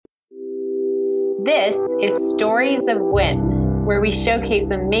This is Stories of Win, where we showcase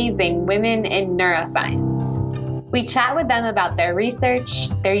amazing women in neuroscience. We chat with them about their research,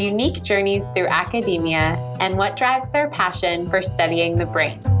 their unique journeys through academia, and what drives their passion for studying the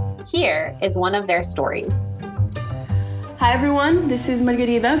brain. Here is one of their stories. Hi everyone, this is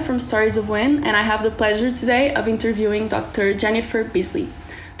Margarida from Stories of Win, and I have the pleasure today of interviewing Dr. Jennifer Bizley.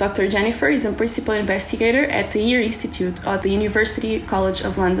 Dr. Jennifer is a principal investigator at the Ear Institute at the University College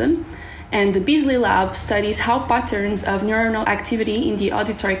of London, and the Bizley lab studies how patterns of neuronal activity in the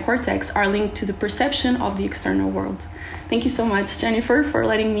auditory cortex are linked to the perception of the external world. Thank you so much, Jennifer, for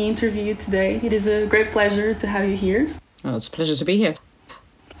letting me interview you today. It is a great pleasure to have you here. Oh, it's a pleasure to be here.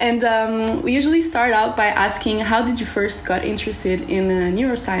 And we usually start out by asking, how did you first got interested in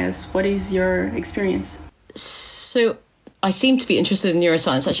neuroscience? What is your experience? So I seemed to be interested in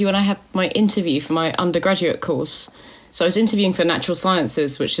neuroscience actually when I had my interview for my undergraduate course. So I was interviewing for natural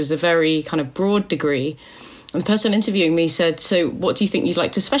sciences, which is a very kind of broad degree. And the person interviewing me said, so what do you think you'd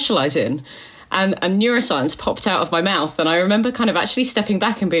like to specialise in? And neuroscience popped out of my mouth. And I remember kind of actually stepping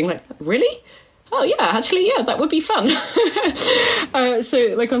back and being like, really? Oh, yeah, that would be fun.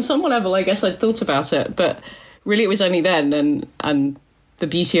 So like on some level, I guess I'd thought about it, but really it was only then. And the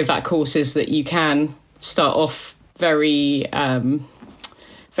beauty of that course is that you can start off very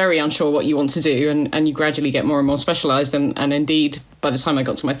unsure what you want to do, and you gradually get more and more specialised. And indeed, by the time I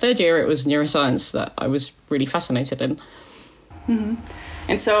got to my third year, it was neuroscience that I was really fascinated in. Mm-hmm.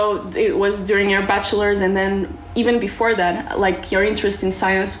 And so it was during your bachelor's, and then even before that, like your interest in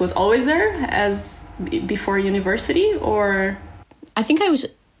science was always there as before university, or? I think I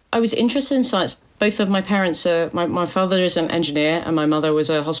was interested in science. Both of my parents are, my father is an engineer and my mother was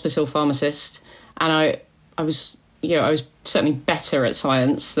a hospital pharmacist. And I was certainly better at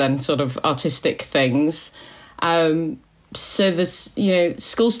science than sort of artistic things. So this,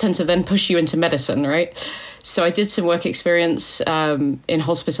 schools tend to then push you into medicine, right? So I did some work experience in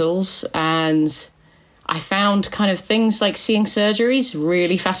hospitals, and I found kind of things like seeing surgeries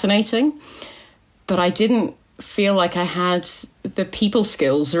really fascinating, but I didn't feel like I had the people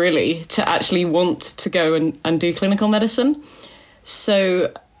skills really to actually want to go and do clinical medicine.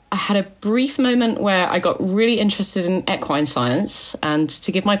 So I had a brief moment where I got really interested in equine science, and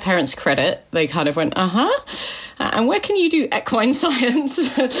to give my parents credit, they kind of went, and where can you do equine science?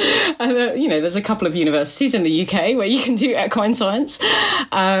 And, there's a couple of universities in the UK where you can do equine science.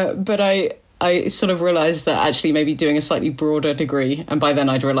 But I sort of realised that actually maybe doing a slightly broader degree, and by then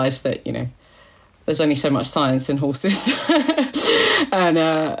I'd realised that, there's only so much science in horses. And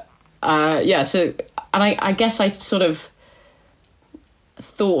I guess I sort of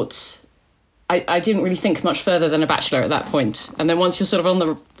thought I didn't really think much further than a bachelor at that point. And then once you're sort of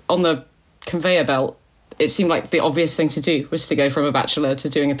on the conveyor belt, it seemed like the obvious thing to do was to go from a bachelor to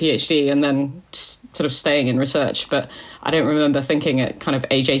doing a PhD and then sort of staying in research. But I don't remember thinking at kind of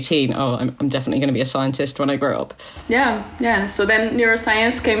age 18, I'm definitely going to be a scientist when I grow up. Yeah. So then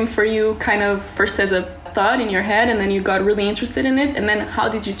neuroscience came for you kind of first as a thought in your head, and then you got really interested in it. And then how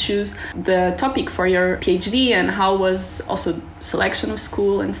did you choose the topic for your PhD, and how was also selection of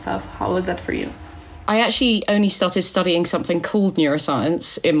school and stuff? How was that for you? I actually only started studying something called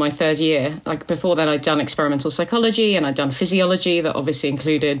neuroscience in my third year. Like before then, I'd done experimental psychology and I'd done physiology that obviously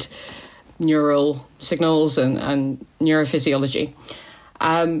included neural signals and neurophysiology.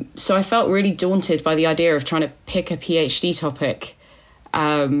 So I felt really daunted by the idea of trying to pick a PhD topic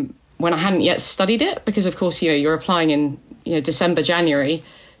when I hadn't yet studied it, because of course, you're applying in December, January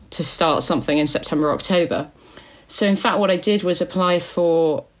to start something in September, October. So in fact, what I did was apply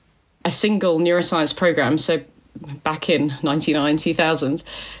for a single neuroscience program. So back in 99, 2000,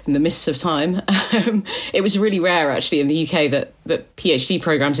 in the mists of time, it was really rare actually in the UK that PhD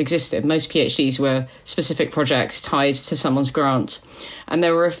programs existed. Most PhDs were specific projects tied to someone's grant. And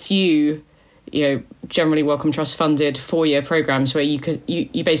there were a few generally Wellcome Trust funded 4-year programs where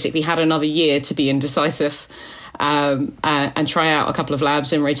you basically had another year to be indecisive and try out a couple of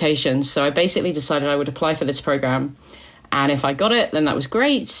labs in rotations. So I basically decided I would apply for this program, and if I got it, then that was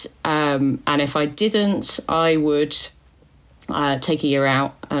great. And if I didn't, I would take a year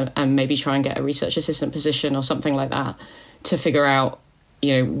out and maybe try and get a research assistant position or something like that to figure out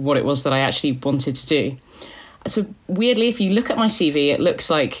what it was that I actually wanted to do. So weirdly, if you look at my CV, it looks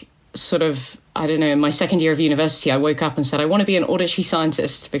like sort of, I don't know, in my second year of university, I woke up and said, I want to be an auditory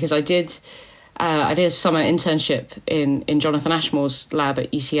scientist, because I did a summer internship in Jonathan Ashmore's lab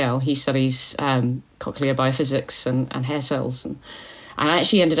at UCL. He studies cochlear biophysics and hair cells. And I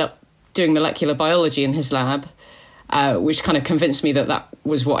actually ended up doing molecular biology in his lab, which kind of convinced me that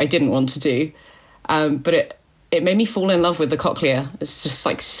was what I didn't want to do. But it made me fall in love with the cochlea. It's just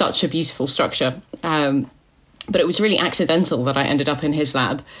like such a beautiful structure. But it was really accidental that I ended up in his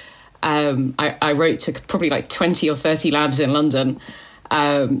lab. I wrote to probably like 20 or 30 labs in London,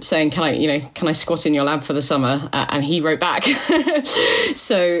 saying, can I squat in your lab for the summer? And he wrote back.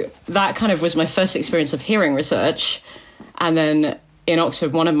 So that kind of was my first experience of hearing research. And then in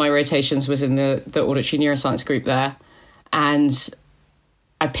Oxford, one of my rotations was in the auditory neuroscience group there. And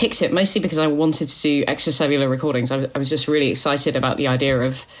I picked it mostly because I wanted to do extracellular recordings. I was just really excited about the idea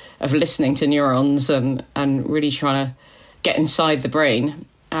of listening to neurons and really trying to get inside the brain.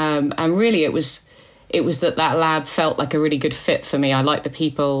 And really it was that lab felt like a really good fit for me. I liked the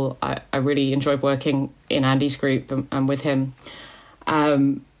people. I really enjoyed working in Andy's group and with him.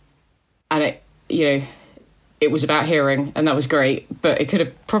 And it was about hearing, and that was great, but it could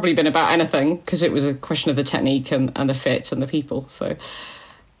have probably been about anything because it was a question of the technique and the fit and the people. So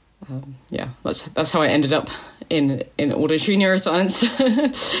that's how I ended up in auditory neuroscience.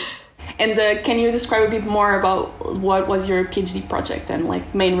 And can you describe a bit more about what was your PhD project and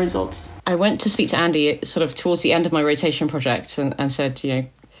like main results? I went to speak to Andy sort of towards the end of my rotation project and said,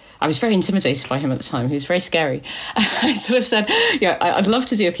 I was very intimidated by him at the time. He was very scary. I sort of said, I'd love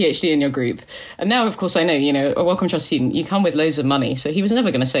to do a PhD in your group. And now, of course, I know, a Wellcome Trust student, you come with loads of money. So he was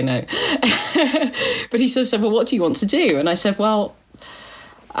never going to say no. But he sort of said, well, what do you want to do? And I said, well,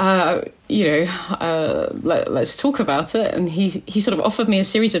 let's talk about it. And he sort of offered me a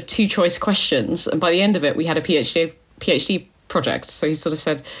series of 2-choice questions. And by the end of it, we had a PhD project. So he sort of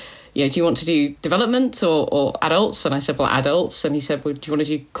said, do you want to do development or adults? And I said, well, adults. And he said, well, do you want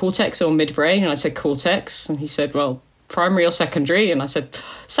to do cortex or midbrain? And I said, cortex. And he said, well, primary or secondary? And I said,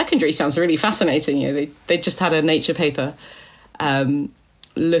 secondary sounds really fascinating. They just had a Nature paper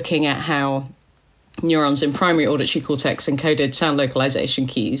looking at how neurons in primary auditory cortex encoded sound localization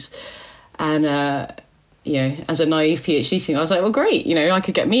cues. And, as a naive PhD student, I was like, well, great. I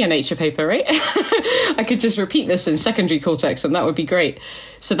could get me a Nature paper, right? I could just repeat this in secondary cortex and that would be great.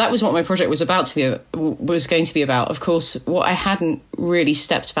 So that was what my project was going to be about. Of course, what I hadn't really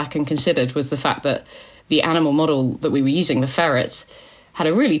stepped back and considered was the fact that the animal model that we were using, the ferret, had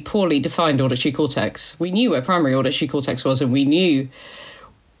a really poorly defined auditory cortex. We knew where primary auditory cortex was and we knew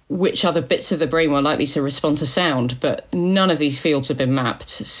which other bits of the brain were likely to respond to sound, but none of these fields have been mapped.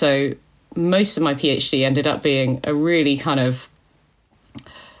 So most of my PhD ended up being a really kind of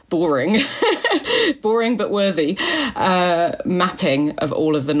boring but worthy mapping of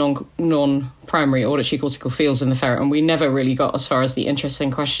all of the non-primary auditory cortical fields in the ferret, and we never really got as far as the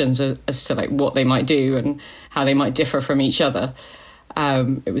interesting questions as to like what they might do and how they might differ from each other.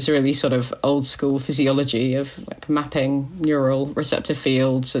 It was really sort of old school physiology of like mapping neural receptor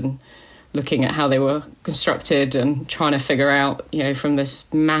fields and looking at how they were constructed and trying to figure out, from this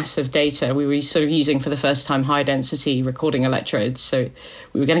massive data, we were sort of using for the first time high density recording electrodes. So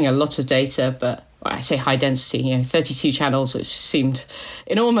we were getting a lot of data, but I say high density, 32 channels, which seemed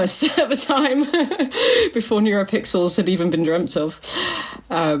enormous at the time before neuropixels had even been dreamt of.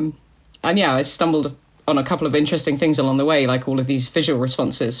 I stumbled on a couple of interesting things along the way, like all of these visual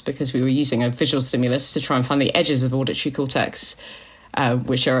responses, because we were using a visual stimulus to try and find the edges of auditory cortex,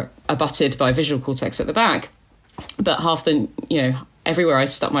 which are abutted by visual cortex at the back. But everywhere I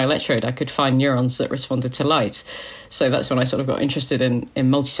stuck my electrode, I could find neurons that responded to light. So that's when I sort of got interested in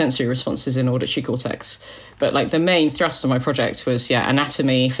multisensory responses in auditory cortex. But like the main thrust of my project was,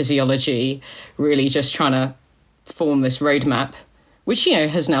 anatomy, physiology, really just trying to form this roadmap, which,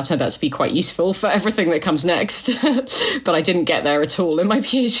 has now turned out to be quite useful for everything that comes next. But I didn't get there at all in my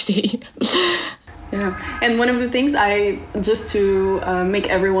PhD. Yeah, and one of the things just to make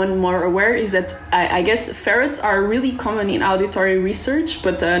everyone more aware is that I guess ferrets are really common in auditory research,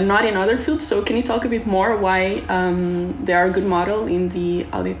 but not in other fields. So can you talk a bit more why they are a good model in the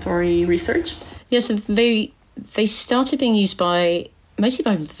auditory research? Yes, they started being used mostly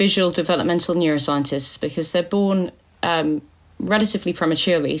by visual developmental neuroscientists because they're born relatively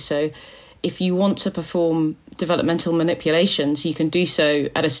prematurely. So if you want to perform developmental manipulations, you can do so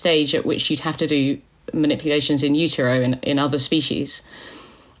at a stage at which you'd have to do manipulations in utero in other species.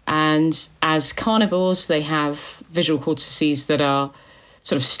 And as carnivores, they have visual cortices that are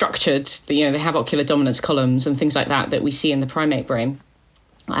sort of structured. They have ocular dominance columns and things like that we see in the primate brain.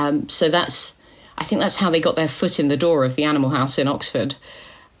 So I think that's how they got their foot in the door of the Animal House in Oxford.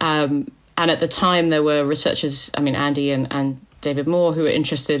 And at the time, there were researchers, Andy and David Moore, who were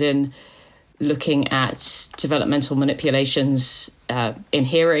interested in looking at developmental manipulations in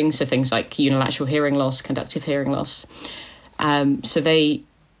hearing, so things like unilateral hearing loss, conductive hearing loss. So they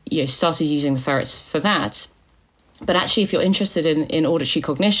started using the ferrets for that. But actually, if you're interested in auditory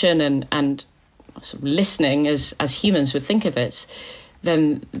cognition and sort of listening as humans would think of it,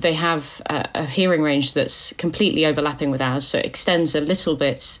 then they have a hearing range that's completely overlapping with ours. So it extends a little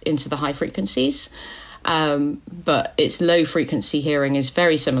bit into the high frequencies. But its low frequency hearing is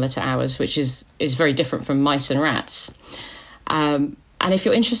very similar to ours, which is very different from mice and rats. And if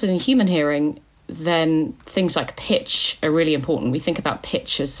you're interested in human hearing, then things like pitch are really important. We think about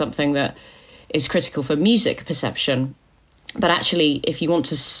pitch as something that is critical for music perception. But actually, if you want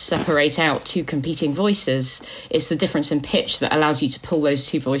to separate out two competing voices, it's the difference in pitch that allows you to pull those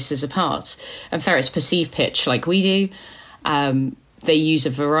two voices apart. And ferrets perceive pitch like we do. They use a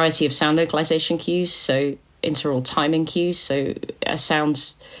variety of sound localization cues, so interaural timing cues. So a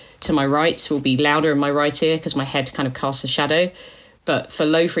sound to my right will be louder in my right ear because my head kind of casts a shadow. But for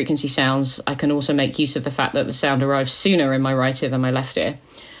low frequency sounds, I can also make use of the fact that the sound arrives sooner in my right ear than my left ear.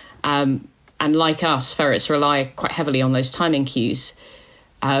 And like us, ferrets rely quite heavily on those timing cues.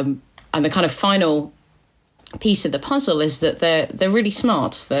 And the kind of final piece of the puzzle is that they're really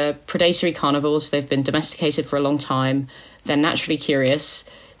smart. They're predatory carnivores. They've been domesticated for a long time. They're naturally curious.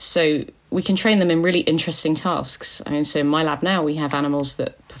 So we can train them in really interesting tasks. I mean, so in my lab now, we have animals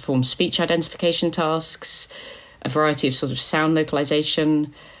that perform speech identification tasks, a variety of sort of sound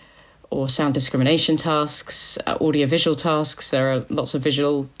localization or sound discrimination tasks, audio-visual tasks. There are lots of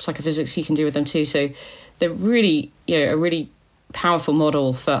visual psychophysics you can do with them too. So they're really, a really powerful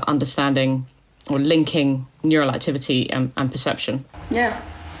model for understanding or linking neural activity and perception. Yeah,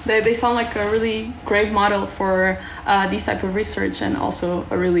 they sound like a really great model for this type of research, and also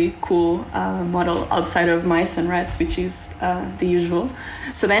a really cool model outside of mice and rats, which is the usual.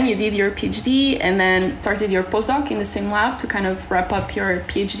 So then you did your PhD and then started your postdoc in the same lab to kind of wrap up your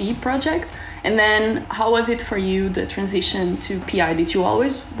PhD project. And then how was it for you, the transition to PI? Did you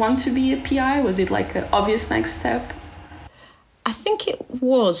always want to be a PI? Was it like an obvious next step? I think it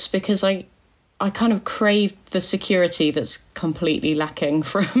was, because I kind of craved the security that's completely lacking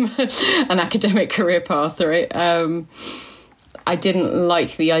from an academic career path, right? I didn't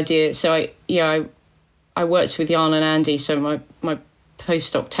like the idea. So I worked with Jan and Andy. So my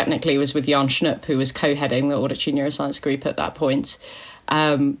postdoc technically was with Jan Schnupp, who was co-heading the auditory neuroscience group at that point.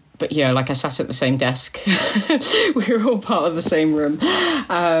 But, I sat at the same desk. We were all part of the same room.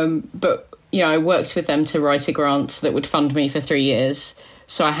 But I worked with them to write a grant that would fund me for 3 years.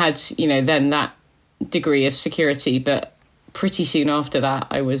 So I had, then that degree of security, but pretty soon after that,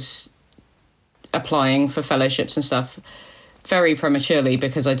 I was applying for fellowships and stuff very prematurely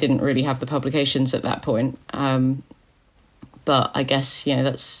because I didn't really have the publications at that point. But I guess,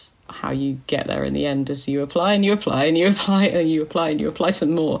 that's how you get there in the end, is you apply and you apply and you apply and you apply and you apply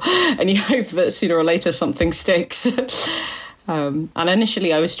some more. And you hope that sooner or later something sticks. And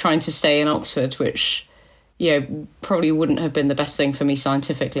initially I was trying to stay in Oxford, which probably wouldn't have been the best thing for me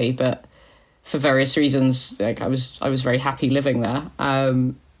scientifically, but for various reasons, I was very happy living there.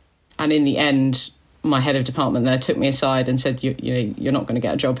 And in the end, my head of department there took me aside and said, you're not going to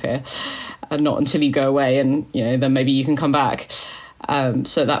get a job here, and not until you go away, and then maybe you can come back.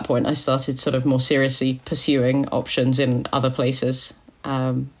 So at that point, I started sort of more seriously pursuing options in other places.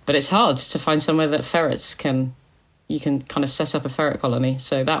 But it's hard to find somewhere that you can kind of set up a ferret colony.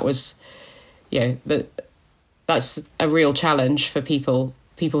 So that was, that's a real challenge for people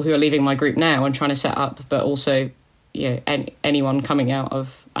who are leaving my group now and trying to set up, but also, anyone coming out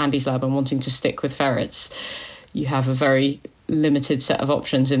of Andy's lab and wanting to stick with ferrets. You have a very limited set of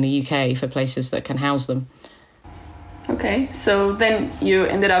options in the UK for places that can house them. Okay, so then you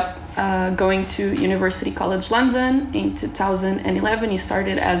ended up going to University College London in 2011. You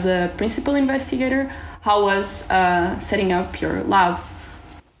started as a principal investigator. How was setting up your lab?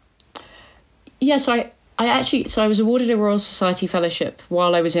 Yeah, so I was awarded a Royal Society Fellowship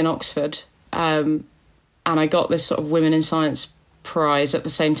while I was in Oxford, and I got this sort of Women in Science prize at the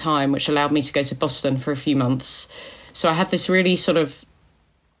same time, which allowed me to go to Boston for a few months. So I had this really sort of,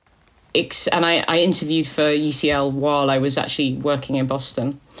 and I interviewed for UCL while I was actually working in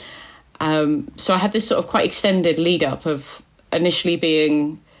Boston. So I had this sort of quite extended lead up of initially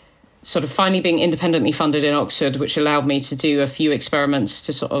finally being independently funded in Oxford, which allowed me to do a few experiments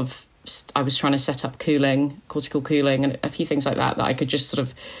to I was trying to set up cortical cooling and a few things like that I could just sort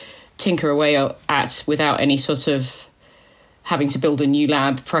of tinker away at without any sort of having to build a new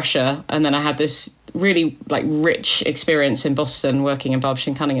lab pressure. And then I had this really rich experience in Boston working in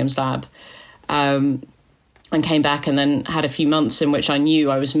Barbara Cunningham's lab, and came back and then had a few months in which I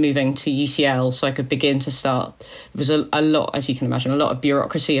knew I was moving to UCL, so I could begin to start. There was a lot, as you can imagine, a lot of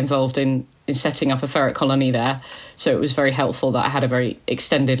bureaucracy involved in setting up a ferret colony there. So it was very helpful that I had a very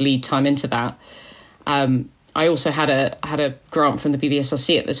extended lead time into that. I also had a grant from the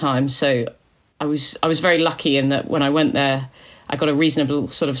BBSRC at the time, so I was very lucky in that when I went there, I got a reasonable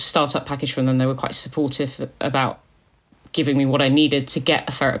sort of startup package from them. They were quite supportive about giving me what I needed to get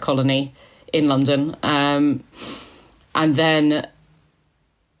a ferret colony in London. And then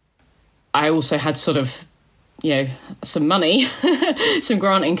I also had sort of, some money, some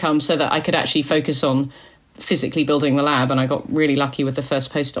grant income, so that I could actually focus on physically building the lab. And I got really lucky with the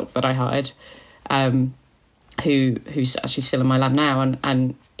first postdoc that I hired, who's actually still in my lab now.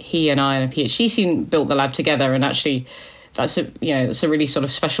 And he and I and a PhD student built the lab together. And actually, that's a really sort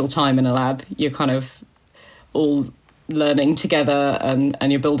of special time in a lab. You're kind of all learning together, and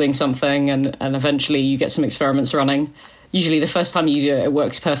you're building something, and eventually you get some experiments running. Usually the first time you do it, it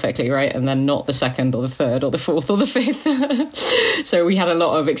works perfectly, right? And then not the second or the third or the fourth or the fifth. So we had a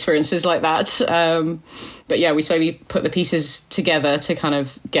lot of experiences like that. But yeah, we slowly put the pieces together to kind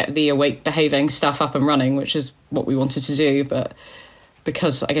of get the awake behaving stuff up and running, which is what we wanted to do. But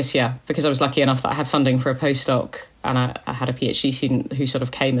because I was lucky enough that I had funding for a postdoc, and I had a PhD student who sort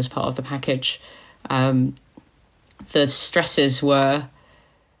of came as part of the package, the stresses were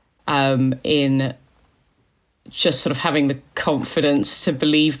in just sort of having the confidence to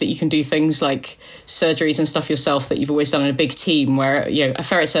believe that you can do things like surgeries and stuff yourself that you've always done in a big team, where a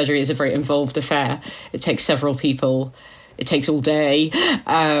ferret surgery is a very involved affair. It takes several people, it takes all day,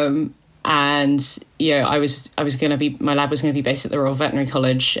 and my lab was going to be based at the Royal Veterinary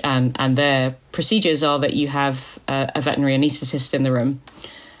College, and their procedures are that you have a veterinary anaesthetist in the room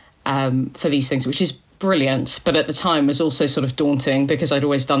for these things, which is brilliant, but at the time was also sort of daunting because I'd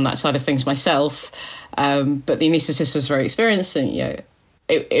always done that side of things myself. But the anaesthetist was very experienced, and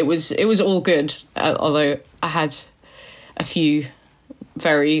it was all good. Although I had a few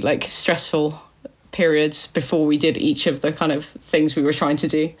very stressful periods before we did each of the kind of things we were trying to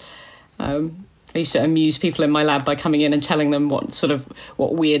do. I used to amuse people in my lab by coming in and telling them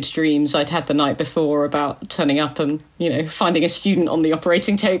what weird dreams I'd had the night before about turning up and, finding a student on the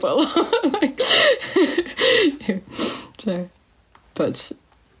operating table.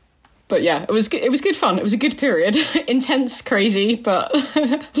 But yeah, it was good fun. It was a good period. Intense, crazy, but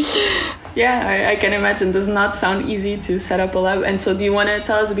yeah, I can imagine. Does not sound easy to set up a lab. And so do you want to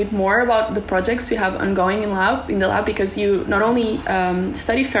tell us a bit more about the projects you have ongoing in the lab? Because you not only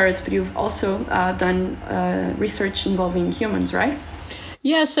study ferrets, but you've also done research involving humans, right?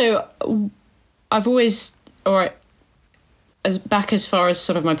 Yeah, so I've always, as far as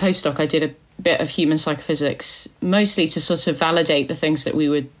sort of my postdoc, I did a bit of human psychophysics, mostly to sort of validate the things that we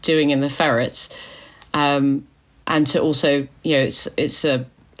were doing in the ferrets, and to also, it's a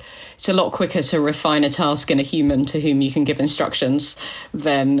lot quicker to refine a task in a human to whom you can give instructions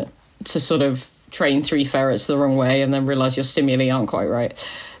than to sort of train 3 ferrets the wrong way and then realize your stimuli aren't quite right.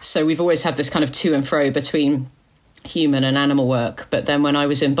 So we've always had this kind of to and fro between human and animal work. But then when I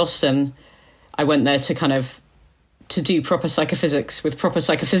was in Boston, I went there to do proper psychophysics with proper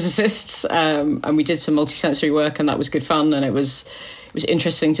psychophysicists, and we did some multisensory work, and that was good fun. And it was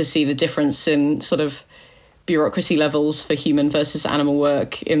interesting to see the difference in sort of bureaucracy levels for human versus animal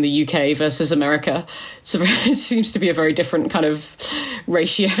work in the UK versus America. So it seems to be a very different kind of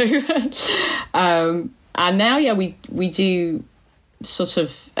ratio. And now, we do sort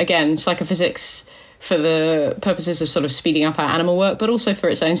of, again, psychophysics for the purposes of sort of speeding up our animal work, but also for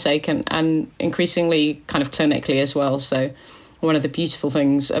its own sake, and increasingly kind of clinically as well. So one of the beautiful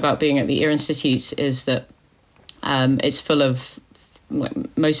things about being at the Ear Institute is that it's full of,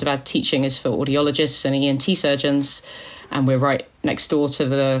 most of our teaching is for audiologists and ENT surgeons, and we were right next door to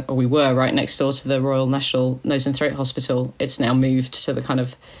the Royal National Nose and Throat Hospital. It's now moved to the kind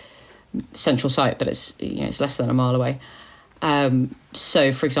of central site, but it's less than a mile away.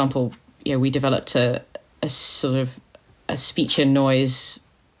 So, for example, we developed a sort of a speech and noise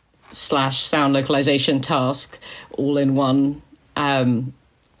 / sound localization task all in one,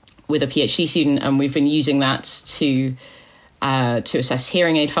 with a PhD student, and we've been using that to assess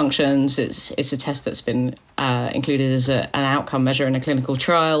hearing aid functions. It's a test that's been included as an outcome measure in a clinical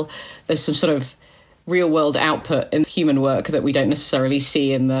trial. There's some sort of real world output in human work that we don't necessarily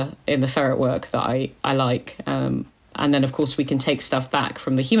see in the ferret work that I like. And then, of course, we can take stuff back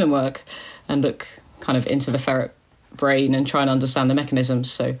from the human work and look kind of into the ferret brain and try and understand the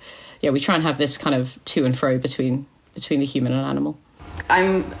mechanisms. So, yeah, we try and have this kind of to and fro between the human and animal.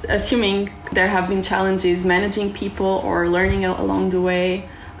 I'm assuming there have been challenges managing people or learning along the way.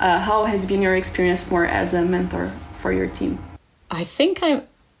 How has been your experience more as a mentor for your team? I think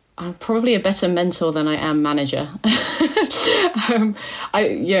I'm probably a better mentor than I am manager.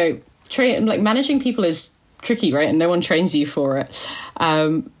 Managing people is tricky, right? And no one trains you for it.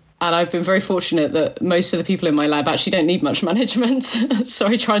 And I've been very fortunate that most of the people in my lab actually don't need much management. So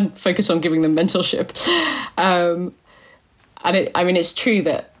I try and focus on giving them mentorship. And it's true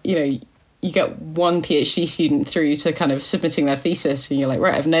that, you get one PhD student through to kind of submitting their thesis and you're like,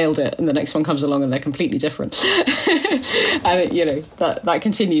 right, I've nailed it. And the next one comes along and they're completely different. And, that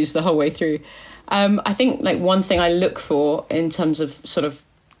continues the whole way through. I think like one thing I look for in terms of sort of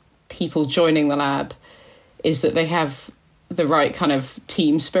people joining the lab is that they have the right kind of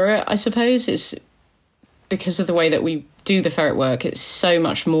team spirit, I suppose. It's because of the way that we do the ferret work, it's so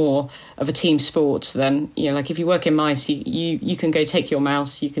much more of a team sport than, like if you work in mice, you can go take your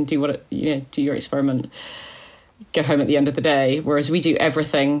mouse, you can do do your experiment, go home at the end of the day. Whereas we do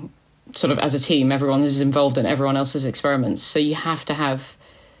everything sort of as a team. Everyone is involved in everyone else's experiments. So you have to have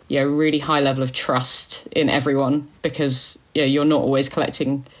a really high level of trust in everyone, because you're not always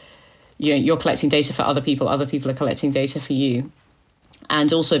collecting, you're collecting data for other people are collecting data for you.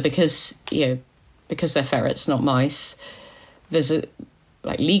 And also because they're ferrets, not mice, there's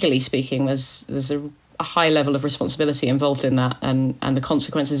legally speaking, there's a high level of responsibility involved in that, and the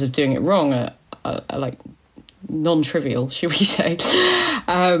consequences of doing it wrong are like non-trivial, should we say.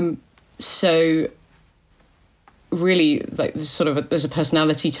 So really, like there's a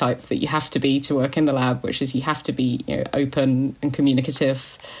personality type that you have to be to work in the lab, which is you have to be open and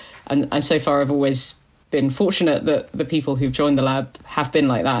communicative. And so far I've always been fortunate that the people who've joined the lab have been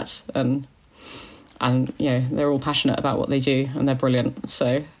like that, and they're all passionate about what they do and they're brilliant.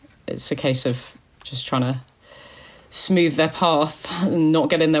 So it's a case of just trying to smooth their path and not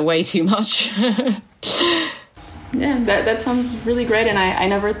get in their way too much. Yeah, that sounds really great, and I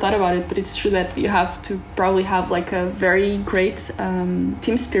never thought about it, but it's true that you have to probably have like a very great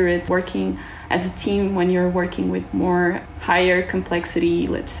team spirit working as a team when you're working with more higher complexity,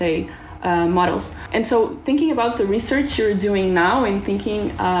 let's say, models. And so thinking about the research you're doing now and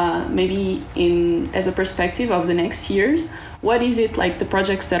thinking maybe as a perspective of the next years, what is it like the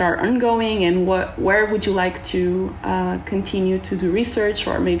projects that are ongoing, and where would you like to continue to do research,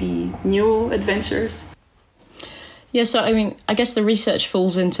 or maybe new adventures? Yeah, so I guess the research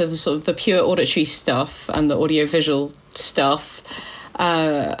falls into the sort of the pure auditory stuff and the audiovisual stuff,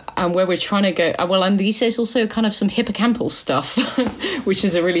 and where we're trying to go. Well, and these days also kind of some hippocampal stuff, which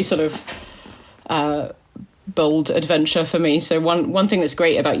is a really sort of bold adventure for me. So one thing that's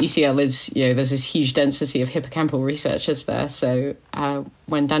great about UCL is there's this huge density of hippocampal researchers there. So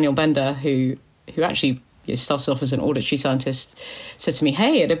when Daniel Bender, who actually started off as an auditory scientist, said to me,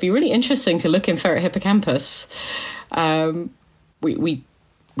 "Hey, it'd be really interesting to look in ferret hippocampus." We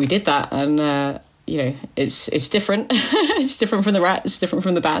did that, and it's different. It's different from the rat. It's different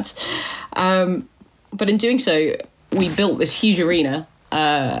from the bat. But in doing so, we built this huge arena,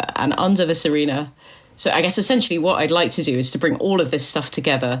 and under this arena, so I guess essentially what I'd like to do is to bring all of this stuff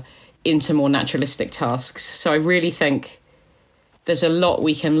together into more naturalistic tasks. So I really think there's a lot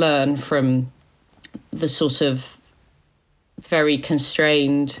we can learn from the sort of very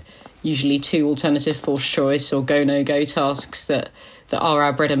constrained, usually 2 alternative force choice or go, no go tasks that are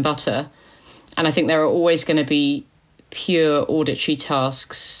our bread and butter. And I think there are always going to be pure auditory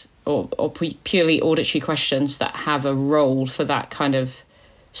tasks or purely auditory questions that have a role for that kind of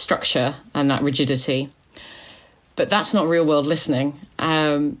structure and that rigidity. But that's not real world listening.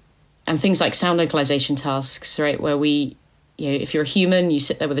 And things like sound localization tasks, right, where we, if you're a human, you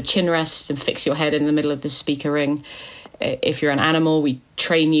sit there with a chin rest and fix your head in the middle of the speaker ring. If you're an animal, we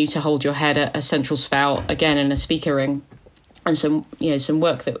train you to hold your head at a central spout, again in a speaker ring. And some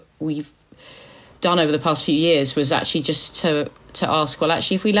work that we've done over the past few years was actually just to ask, well,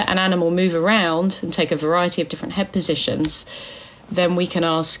 actually, if we let an animal move around and take a variety of different head positions, then we can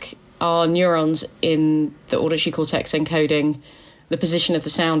ask, are neurons in the auditory cortex encoding the position of the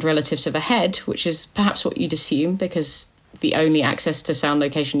sound relative to the head, which is perhaps what you'd assume, because the only access to sound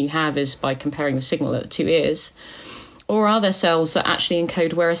location you have is by comparing the signal at the 2 ears. Or are there cells that actually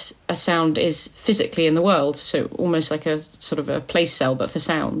encode where a sound is physically in the world? So almost like a sort of a place cell, but for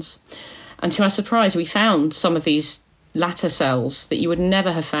sounds. And to our surprise, we found some of these latter cells that you would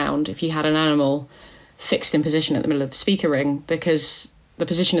never have found if you had an animal fixed in position at the middle of the speaker ring, because the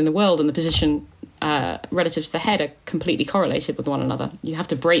position in the world and the position relative to the head are completely correlated with one another. You have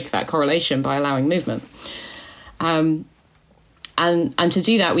to break that correlation by allowing movement. And to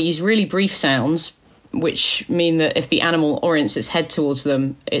do that, we use really brief sounds, which mean that if the animal orients its head towards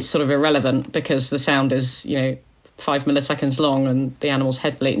them, it's sort of irrelevant because the sound is, 5 milliseconds long and the animal's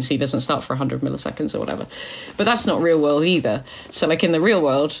head latency doesn't start for 100 milliseconds or whatever. But that's not real world either. So like in the real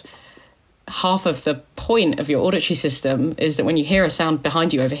world, half of the point of your auditory system is that when you hear a sound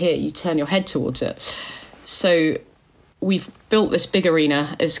behind you over here, you turn your head towards it. So we've built this big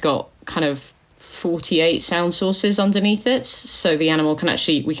arena. It's got kind of 48 sound sources underneath it. So the animal can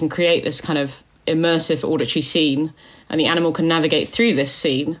we can create this kind of immersive auditory scene, and the animal can navigate through this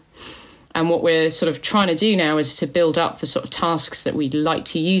scene. And what we're sort of trying to do now is to build up the sort of tasks that we'd like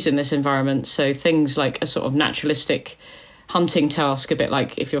to use in this environment. So things like a sort of naturalistic hunting task, a bit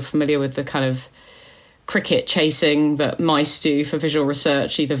like if you're familiar with the kind of cricket chasing that mice do for visual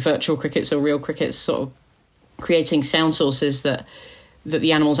research, either virtual crickets or real crickets, sort of creating sound sources that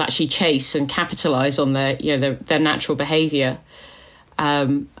the animals actually chase and capitalize on their natural behavior,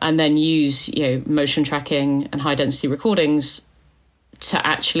 and then use motion tracking and high density recordings to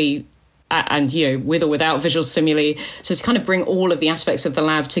actually, and with or without visual stimuli, so to kind of bring all of the aspects of the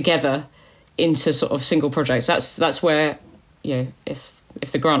lab together into sort of single projects. That's where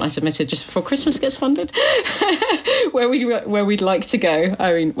if the grant I submitted just before Christmas gets funded, where we'd like to go.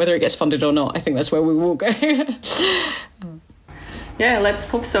 I mean, whether it gets funded or not, I think that's where we will go. Yeah, let's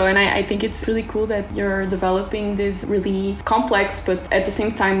hope so. And I think it's really cool that you're developing these really complex, but at the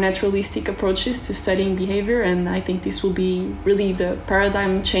same time naturalistic approaches to studying behavior. And I think this will be really the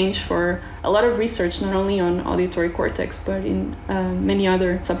paradigm change for a lot of research, not only on auditory cortex, but in many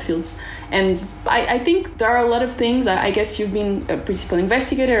other subfields. And I think there are a lot of things. I guess you've been a principal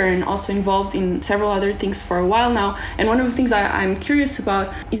investigator and also involved in several other things for a while now. And one of the things I'm curious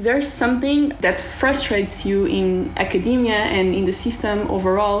about, is there something that frustrates you in academia and in the system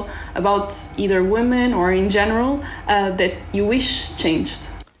overall about either women or in general that you wish changed?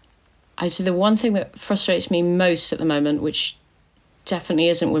 I'd say the one thing that frustrates me most at the moment, which definitely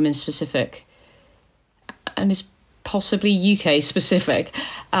isn't women specific and is possibly UK specific,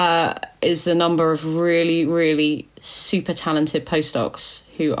 is the number of really, really super talented postdocs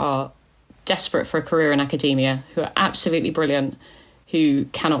who are desperate for a career in academia, who are absolutely brilliant, who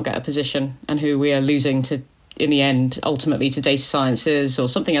cannot get a position, and who we are losing to, in the end, ultimately to data sciences or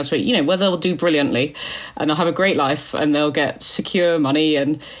something else where they'll do brilliantly and they'll have a great life and they'll get secure money,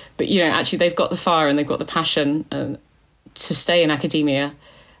 but actually they've got the fire and they've got the passion to stay in academia,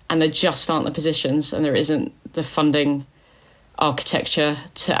 and there just aren't the positions and there isn't the funding architecture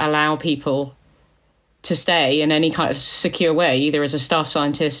to allow people to stay in any kind of secure way, either as a staff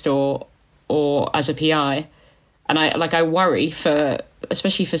scientist or as a PI. And I worry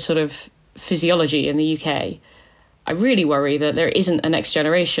especially for sort of physiology in the UK, I really worry that there isn't a next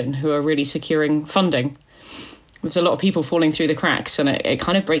generation who are really securing funding. There's a lot of people falling through the cracks, and it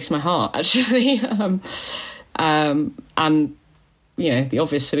kind of breaks my heart, actually. And the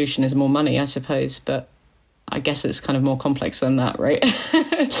obvious solution is more money, I suppose, but I guess it's kind of more complex than that, right?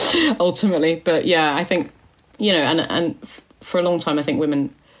 Ultimately. But yeah, I think, and for a long time, I think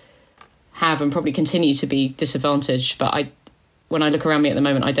women have and probably continue to be disadvantaged. But when I look around me at the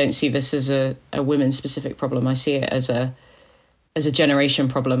moment, I don't see this as a women-specific problem. I see it as a generation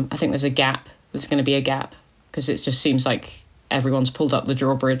problem. I think there's a gap. There's going to be a gap because it just seems like everyone's pulled up the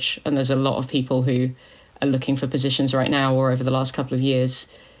drawbridge, and there's a lot of people who are looking for positions right now or over the last couple of years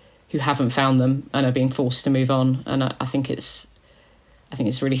who haven't found them and are being forced to move on. And I think it's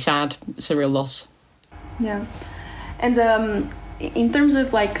really sad. It's a real loss. Yeah. And in terms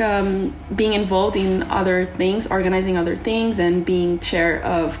of being involved in other things, organizing other things and being chair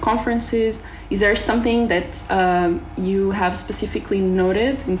of conferences, is there something that you have specifically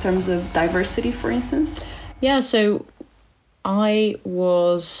noted in terms of diversity, for instance? Yeah, so I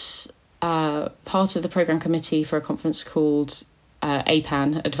was part of the program committee for a conference called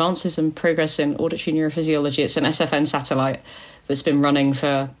APAN, Advances and Progress in Auditory Neurophysiology. It's an SFN satellite that's been running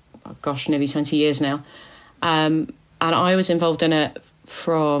for, nearly 20 years now. And I was involved in it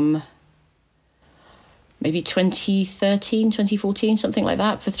from maybe 2013, 2014, something like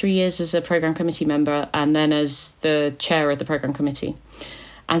that, for 3 years as a program committee member and then as the chair of the program committee.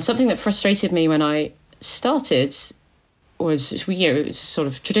 And something that frustrated me when I started was, it's a sort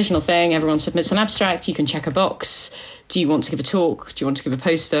of traditional thing. Everyone submits an abstract. You can check a box. Do you want to give a talk? Do you want to give a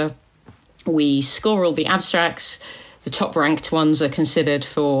poster? We score all the abstracts. The top ranked ones are considered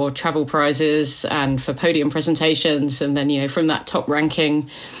for travel prizes and for podium presentations. And then, from that top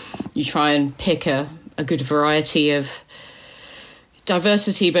ranking, you try and pick a good variety of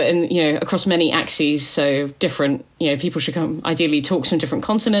diversity, but across many axes. So different, people should come, ideally talks from different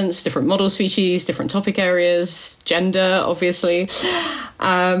continents, different model species, different topic areas, gender, obviously.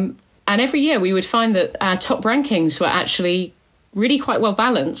 And every year we would find that our top rankings were actually really quite well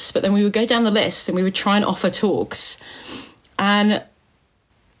balanced, but then we would go down the list and we would try and offer talks. And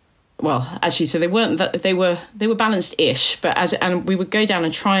so they weren't that they were balanced-ish, but and we would go down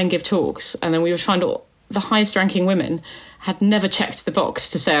and try and give talks, and then we would find all the highest ranking women had never checked the box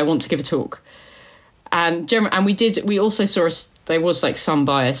to say I want to give a talk. And we also saw there was some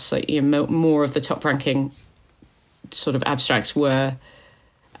bias, more of the top ranking sort of abstracts were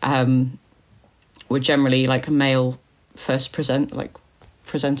were generally like male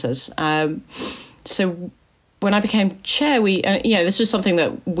presenters. So when I became chair, this was something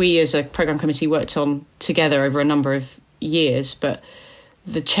that we as a programme committee worked on together over a number of years. But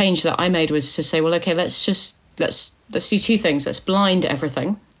the change that I made was to say, well, okay, let's do two things. Let's blind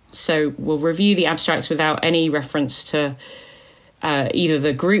everything. So we'll review the abstracts without any reference to either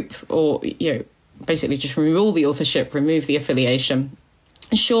the group or, basically just remove all the authorship, remove the affiliation.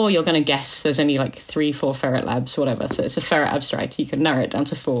 Sure, you're going to guess there's only like 3-4 ferret labs, whatever. So it's a ferret abstract. You can narrow it down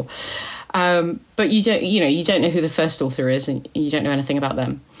to 4. But you don't know who the first author is, and you don't know anything about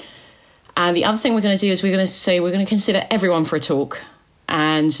them. And the other thing we're going to do is we're going to consider everyone for a talk.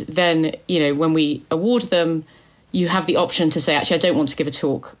 And then, when we award them, you have the option to say, actually, I don't want to give a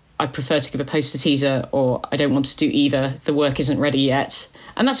talk. I prefer to give a poster teaser, or I don't want to do either. The work isn't ready yet.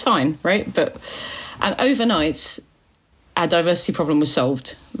 And that's fine, right? And overnight, our diversity problem was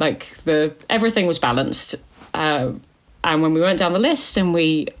solved. Everything was balanced. And when we went down the list and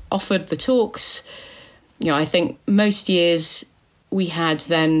we offered the talks, I think most years we had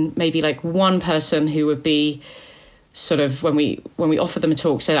then maybe like one person who would be sort of, when we offered them a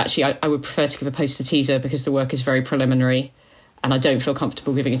talk, said, actually, I would prefer to give a poster teaser because the work is very preliminary and I don't feel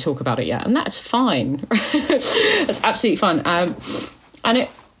comfortable giving a talk about it yet. And that's fine. That's absolutely fine. And it,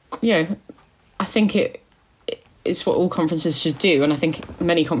 I think it's what all conferences should do. And I think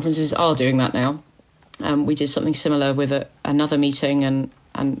many conferences are doing that now. We did something similar with another meeting and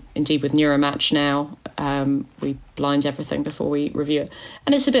indeed with Neuromatch now. We blind everything before we review it.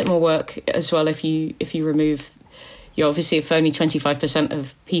 And it's a bit more work as well if you remove, obviously if only 25%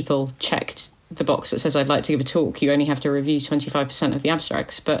 of people checked the box that says I'd like to give a talk, you only have to review 25% of the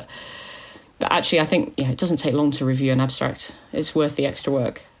abstracts. But actually I think it doesn't take long to review an abstract. It's worth the extra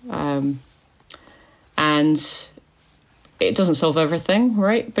work. And it doesn't solve everything,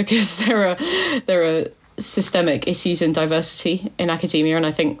 right? Because there are systemic issues in diversity in academia, and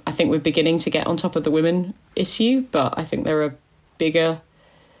I think we're beginning to get on top of the women issue, but I think there are bigger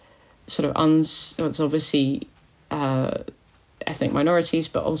sort of it's obviously ethnic minorities,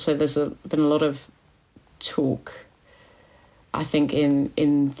 but also there's been a lot of talk, I think,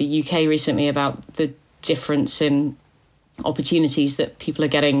 in the UK recently about the difference in opportunities that people are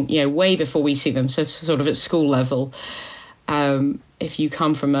getting, way before we see them. So sort of at school level, if you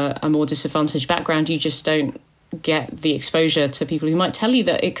come from a more disadvantaged background, you just don't get the exposure to people who might tell you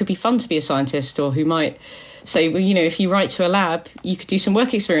that it could be fun to be a scientist, or who might say, well, if you write to a lab, you could do some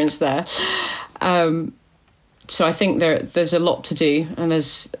work experience there. So I think there's a lot to do, and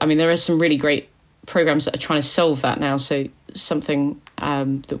there are some really great programs that are trying to solve that now. So something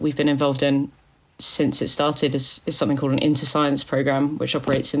that we've been involved in since it started is something called an Interscience program, which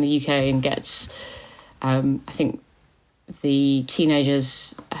operates in the UK and gets, I think, the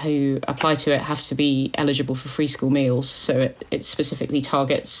teenagers who apply to it have to be eligible for free school meals. So it specifically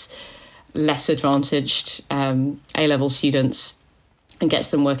targets less advantaged A-level students and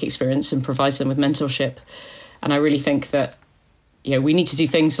gets them work experience and provides them with mentorship. And I really think that we need to do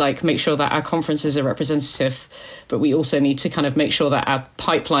things like make sure that our conferences are representative, but we also need to kind of make sure that our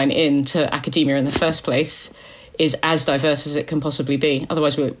pipeline into academia in the first place is as diverse as it can possibly be.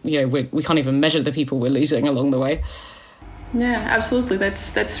 Otherwise, we can't even measure the people we're losing along the way. Yeah, absolutely.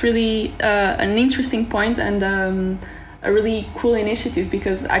 That's really an interesting point and a really cool initiative,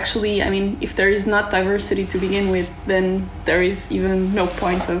 because actually, if there is not diversity to begin with, then there is even no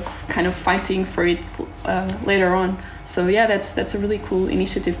point of kind of fighting for it later on. So yeah, that's a really cool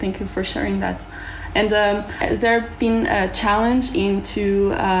initiative. Thank you for sharing that. And has there been a challenge into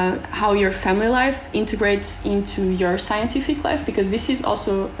how your family life integrates into your scientific life? Because this is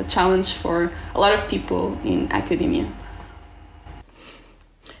also a challenge for a lot of people in academia.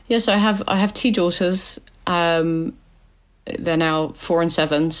 Yes, I have 2 daughters. They're now 4 and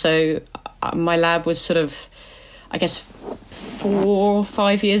 7. So my lab was sort of, I guess, 4 or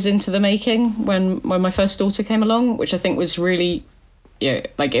 5 years into the making when my first daughter came along, which I think was really,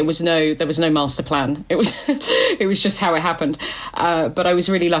 there was no master plan. It was just how it happened. But I was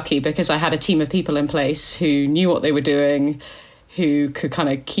really lucky because I had a team of people in place who knew what they were doing, who could kind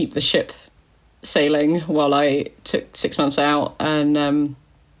of keep the ship sailing while I took 6 months out.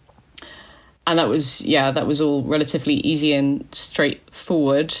 And that was all relatively easy and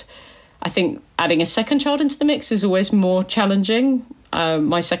straightforward. I think adding a second child into the mix is always more challenging.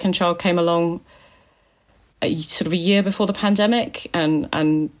 My second child came along sort of a year before the pandemic,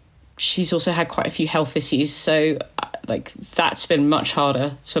 and she's also had quite a few health issues. So that's been much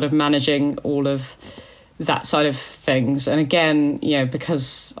harder, sort of managing all of that side of things. And again,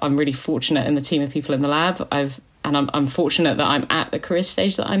 because I'm really fortunate in the team of people in the lab, I'm fortunate that I'm at the career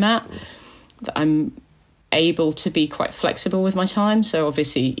stage that I'm at. that I'm able to be quite flexible with my time. So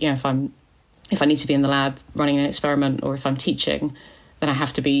obviously, if I need to be in the lab running an experiment, or if I'm teaching, then I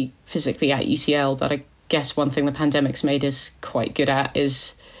have to be physically at UCL. But I guess one thing the pandemic's made us quite good at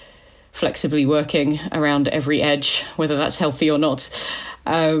is flexibly working around every edge, whether that's healthy or not.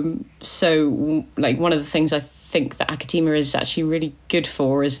 So like one of the things I think that academia is actually really good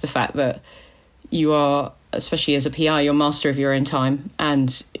for is the fact that you are, especially as a PI, you're master of your own time.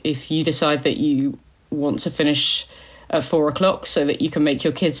 And if you decide that you want to finish at 4:00 so that you can make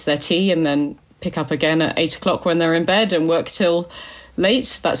your kids their tea and then pick up again at 8:00 when they're in bed and work till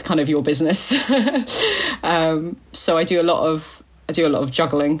late, that's kind of your business. So I do a lot of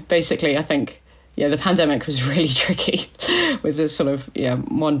juggling. Basically, I think, the pandemic was really tricky with this sort of,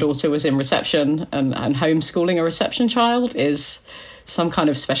 one daughter was in reception, and homeschooling a reception child is some kind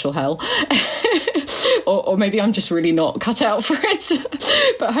of special hell. or maybe I'm just really not cut out for it.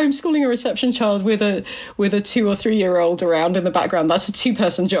 But homeschooling a reception child with a 2 or 3 year old around in the background, that's a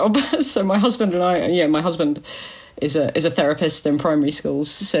 2-person job. So my husband and I, my husband is a therapist in primary schools,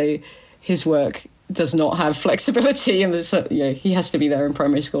 so his work does not have flexibility, and he has to be there in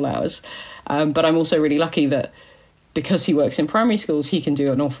primary school hours. But I'm also really lucky that because he works in primary schools, he can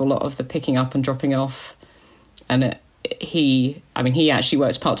do an awful lot of the picking up and dropping off. And he actually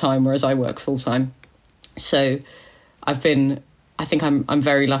works part-time, whereas I work full-time. So I think I'm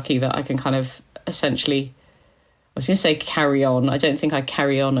very lucky that I can kind of essentially, I was going to say carry on. I don't think I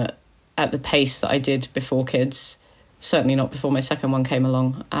carry on at the pace that I did before kids. Certainly not before my second one came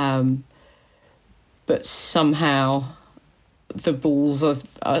along. But somehow the balls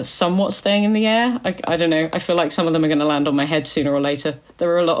are somewhat staying in the air. I don't know. I feel like some of them are going to land on my head sooner or later. There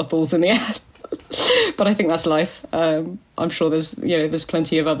are a lot of balls in the air. But I think that's life. I'm sure there's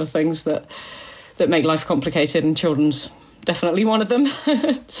plenty of other things that make life complicated, and children's definitely one of them.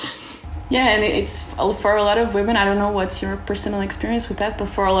 Yeah, and it's for a lot of women, I don't know what's your personal experience with that, but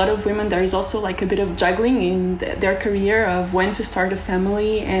for a lot of women, there is also like a bit of juggling in their career of when to start a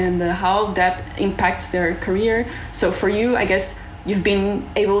family and how that impacts their career. So for you, I guess you've been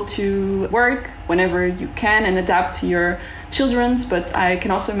able to work whenever you can and adapt to your children's, but I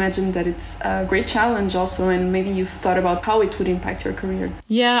can also imagine that it's a great challenge also, and maybe you've thought about how it would impact your career.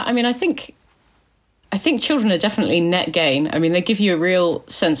 Yeah, I think children are definitely net gain. I mean, they give you a real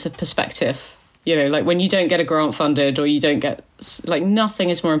sense of perspective. Like when you don't get a grant funded, or you don't get, like, nothing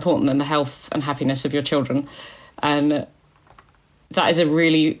is more important than the health and happiness of your children. And that is a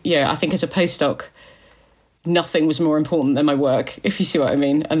really, I think as a postdoc, nothing was more important than my work, if you see what I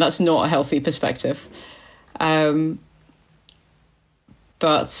mean. And that's not a healthy perspective.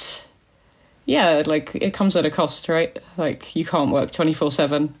 But yeah, like it comes at a cost, right? Like you can't work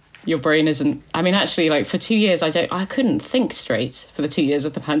 24/7. Your brain isn't, actually, like for 2 years, I couldn't think straight for the 2 years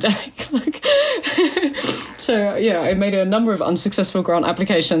of the pandemic. So yeah, I made a number of unsuccessful grant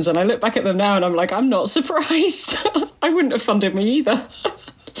applications, and I look back at them now and I'm like, I'm not surprised. I wouldn't have funded me either.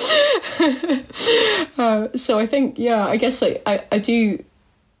 So I think, I guess I do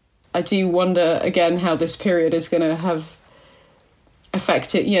wonder again how this period is going to have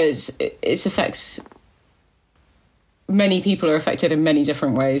affected, its effects. Many people are affected in many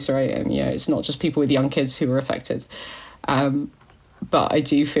different ways, right? And it's not just people with young kids who are affected. But I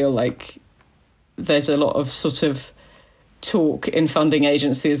do feel like there's a lot of sort of talk in funding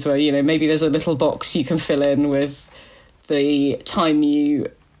agencies where, maybe there's a little box you can fill in with the time the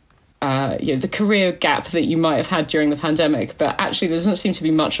career gap that you might have had during the pandemic. But actually there doesn't seem to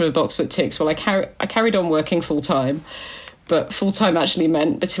be much of a box that ticks. Well, I carried on working full time, but full time actually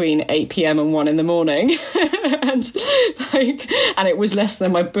meant between 8 p.m. and 1 in the morning. and it was less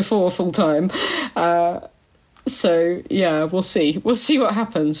than my before full time. So yeah, we'll see what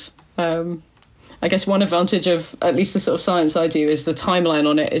happens. I guess one advantage of at least the sort of science I do is the timeline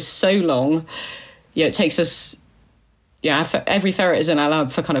on it is so long. It takes us, every ferret is in our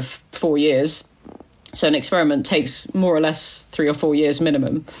lab for kind of 4 years. So an experiment takes more or less 3 or 4 years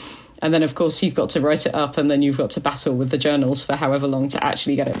minimum. And then, of course, you've got to write it up, and then you've got to battle with the journals for however long to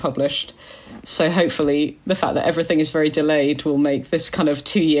actually get it published. So hopefully the fact that everything is very delayed will make this kind of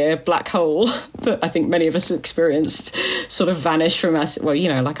 2-year black hole that I think many of us experienced sort of vanish from us. Well,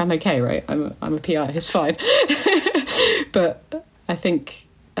 I'm okay, right? I'm a PI, it's fine. But I think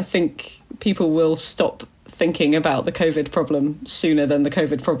people will stop thinking about the COVID problem sooner than the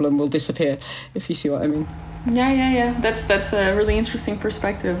COVID problem will disappear, if you see what I mean. Yeah. That's a really interesting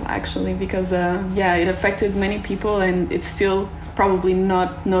perspective, actually, because it affected many people, and it's still probably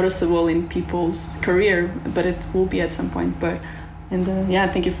not noticeable in people's career, but it will be at some point.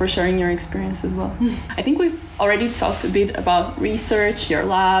 Thank you for sharing your experience as well. I think we've already talked a bit about research, your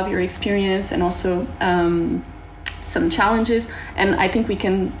lab, your experience, and also some challenges. And I think we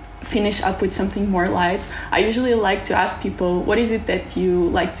can finish up with something more light. I usually like to ask people, what is it that you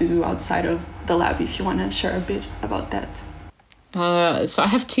like to do outside of the lab, if you want to share a bit about that? So I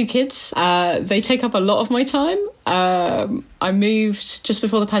have 2 kids. They take up a lot of my time. I moved just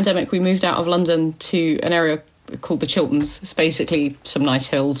before the pandemic. We moved out of London to an area called the Chilterns. It's basically some nice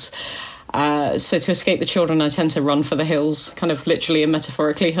hills. So to escape the children, I tend to run for the hills, kind of literally and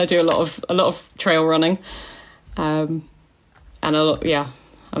metaphorically. I do a lot of trail running, and a lot, yeah.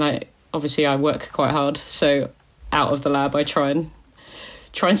 And I work quite hard. So out of the lab, I try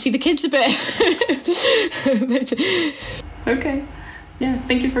and see the kids a bit. Okay. Yeah,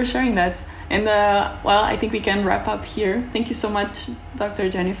 thank you for sharing that. And well, I think we can wrap up here. Thank you so much, Dr.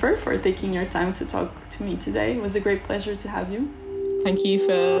 Jennifer, for taking your time to talk to me today. It was a great pleasure to have you. Thank you for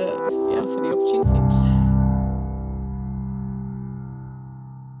the opportunity.